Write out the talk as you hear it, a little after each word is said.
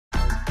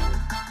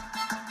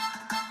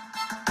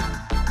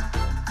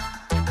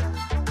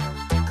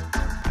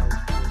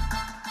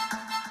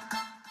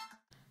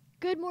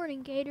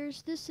morning,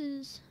 Gators. This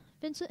is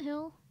Vincent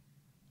Hill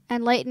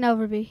and Leighton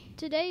Overby.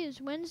 Today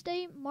is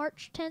Wednesday,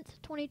 March 10th,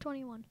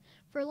 2021.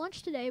 For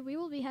lunch today, we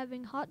will be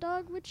having hot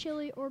dog with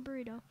chili or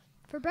burrito.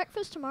 For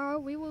breakfast tomorrow,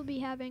 we will be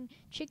having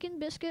chicken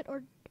biscuit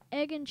or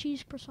egg and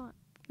cheese croissant.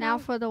 Now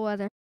for the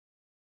weather.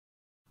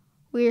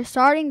 We are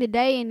starting the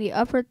day in the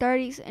upper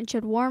 30s and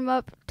should warm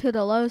up to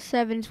the low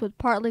 70s with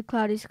partly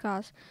cloudy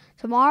skies.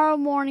 Tomorrow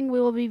morning we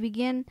will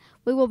begin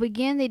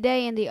the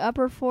day in the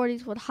upper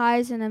 40s with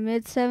highs in the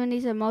mid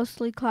 70s and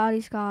mostly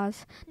cloudy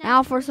skies.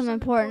 Now for some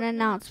important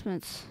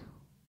announcements.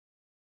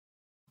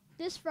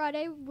 This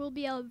Friday will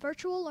be a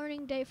virtual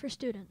learning day for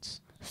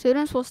students.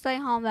 Students will stay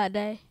home that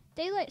day.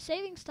 Daylight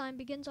savings time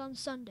begins on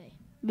Sunday.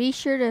 Be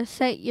sure to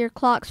set your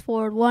clocks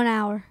forward 1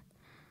 hour.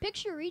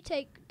 Picture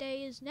retake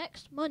day is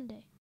next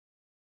Monday.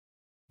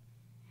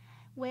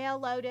 Well,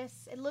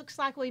 Lotus, it looks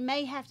like we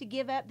may have to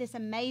give up this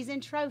amazing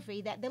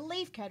trophy that the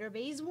Leafcutter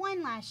Bees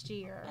won last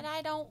year. But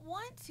I don't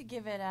want to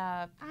give it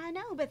up. I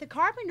know, but the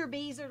Carpenter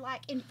Bees are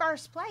like in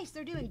first place.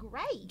 They're doing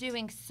great.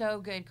 Doing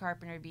so good,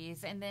 Carpenter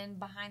Bees. And then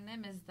behind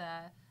them is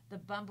the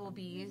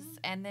Bumblebees. Mm-hmm.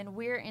 And then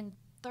we're in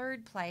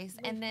third place.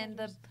 And then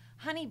the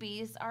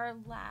Honeybees are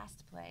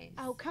last place.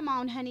 Oh, come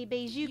on,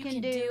 Honeybees. You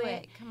can do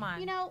it. Come on.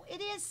 You know, it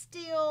is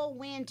still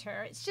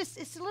winter.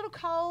 It's a little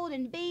cold,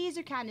 and bees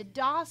are kind of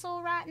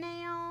docile right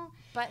now.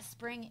 But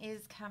spring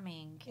is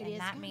coming. And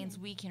that means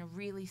we can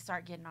really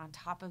start getting on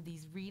top of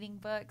these reading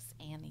books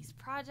and these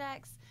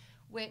projects,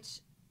 which,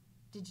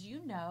 did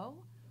you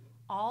know,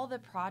 all the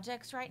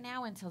projects right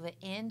now until the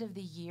end of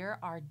the year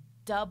are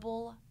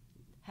double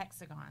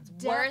hexagons,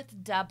 worth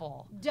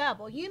double.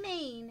 Double. You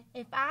mean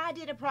if I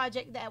did a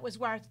project that was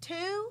worth 2,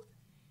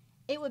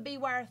 it would be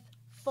worth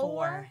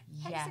 4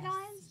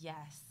 hexagons?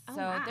 Yes. Oh,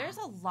 so my. There's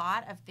a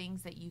lot of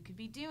things that you could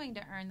be doing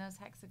to earn those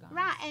hexagons.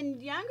 Right, and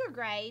younger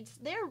grades,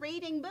 they're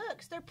reading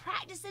books. They're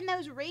practicing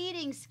those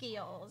reading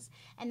skills,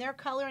 and they're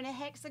coloring a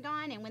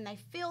hexagon, and when they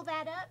fill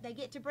that up, they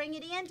get to bring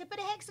it in to put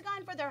a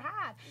hexagon for their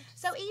hive.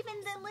 So even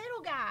the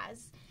little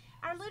guys,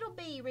 our little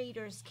bee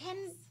readers, can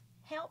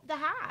help the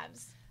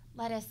hives.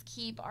 Let us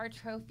keep our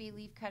trophy,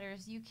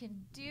 Leafcutters. You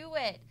can do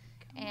it.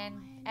 Come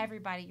on.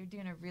 Everybody, you're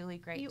doing a really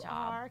great job. You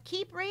are.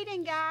 Keep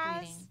reading,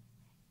 guys.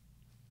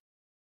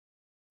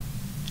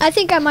 I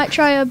think I might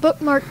try a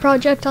bookmark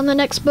project on the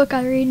next book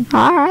I read.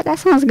 All right, that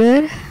sounds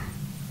good.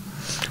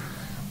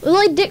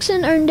 Lily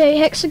Dixon earned a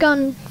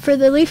hexagon for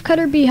the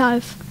Leafcutter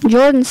Beehive.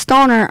 Jordan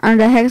Stoner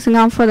earned a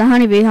hexagon for the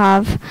Honeybee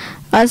Hive.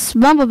 Us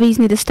bumblebees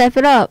need to step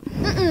it up.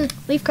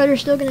 Leafcutter's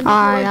still going to do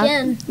it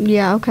again.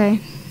 Yeah, okay.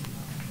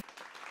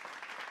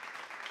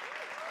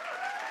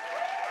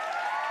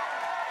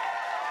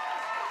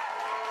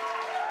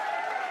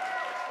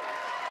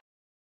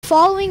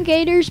 Following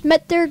Gators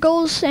met their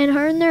goals and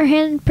earned their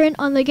handprint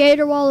on the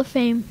Gator Wall of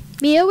Fame.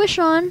 Mia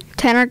Wishon,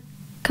 Tanner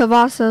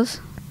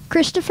Cavazos,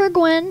 Christopher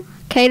Gwen,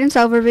 Cadence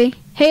Overby,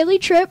 Haley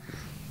Tripp,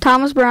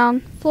 Thomas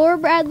Brown, Flora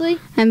Bradley,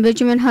 and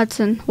Benjamin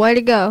Hudson. Way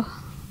to go.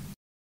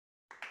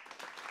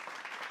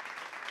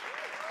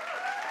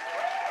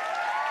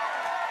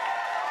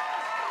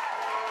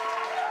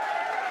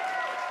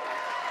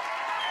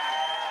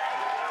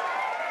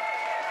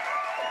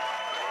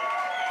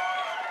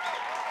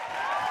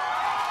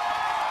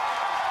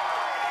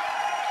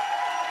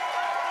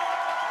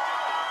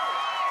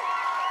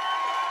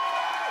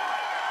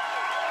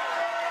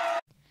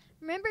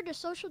 Remember to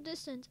social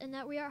distance and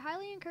that we are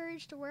highly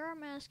encouraged to wear our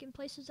mask in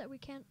places that we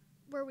can't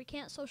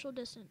social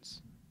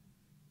distance.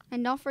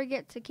 And don't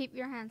forget to keep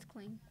your hands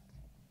clean.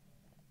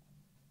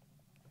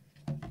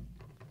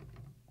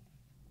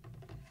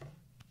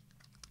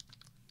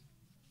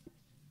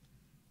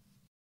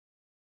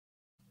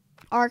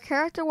 Our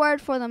character word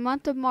for the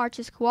month of March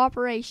is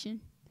cooperation.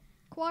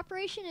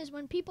 Cooperation is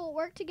when people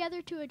work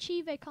together to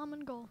achieve a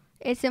common goal.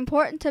 It's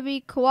important to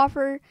be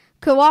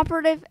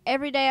cooperative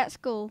every day at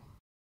school.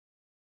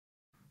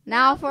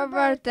 Now for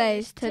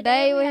birthdays.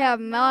 Today we have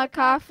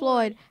Malachi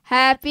Floyd.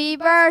 Happy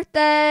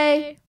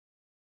birthday!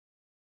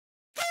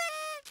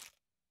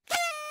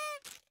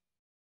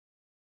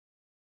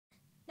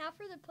 Now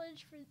for the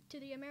pledge to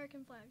the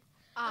American flag.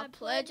 I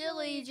pledge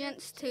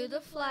allegiance to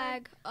the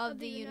flag of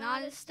the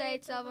United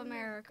States of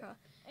America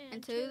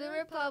and to the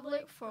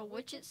republic for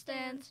which it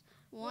stands,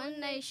 one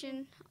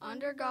nation,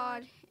 under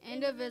God,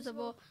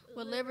 indivisible,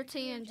 with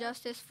liberty and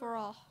justice for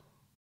all.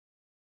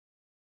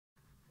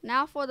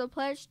 Now for the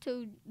pledge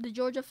to the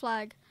Georgia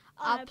flag.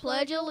 I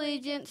pledge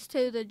allegiance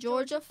to the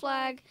Georgia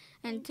flag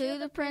and to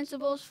the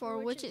principles for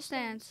which it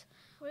stands,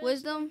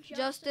 wisdom,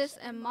 justice,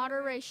 and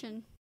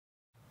moderation.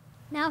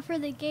 Now for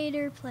the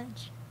Gator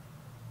pledge.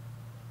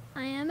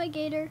 I am a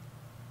Gator.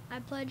 I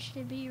pledge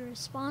to be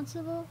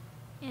responsible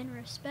and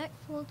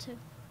respectful to.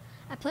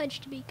 I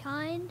pledge to be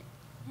kind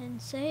and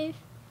safe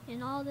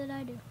in all that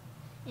I do.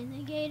 In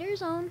the Gator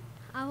zone,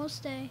 I will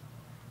stay.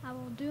 I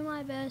will do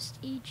my best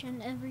each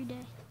and every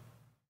day.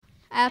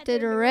 At the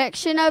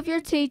direction of your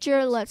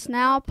teacher, let's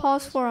now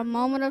pause for a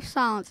moment of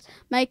silence.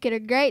 Make it a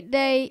great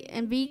day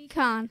and be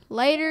kind.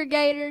 Later,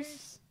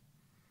 Gators.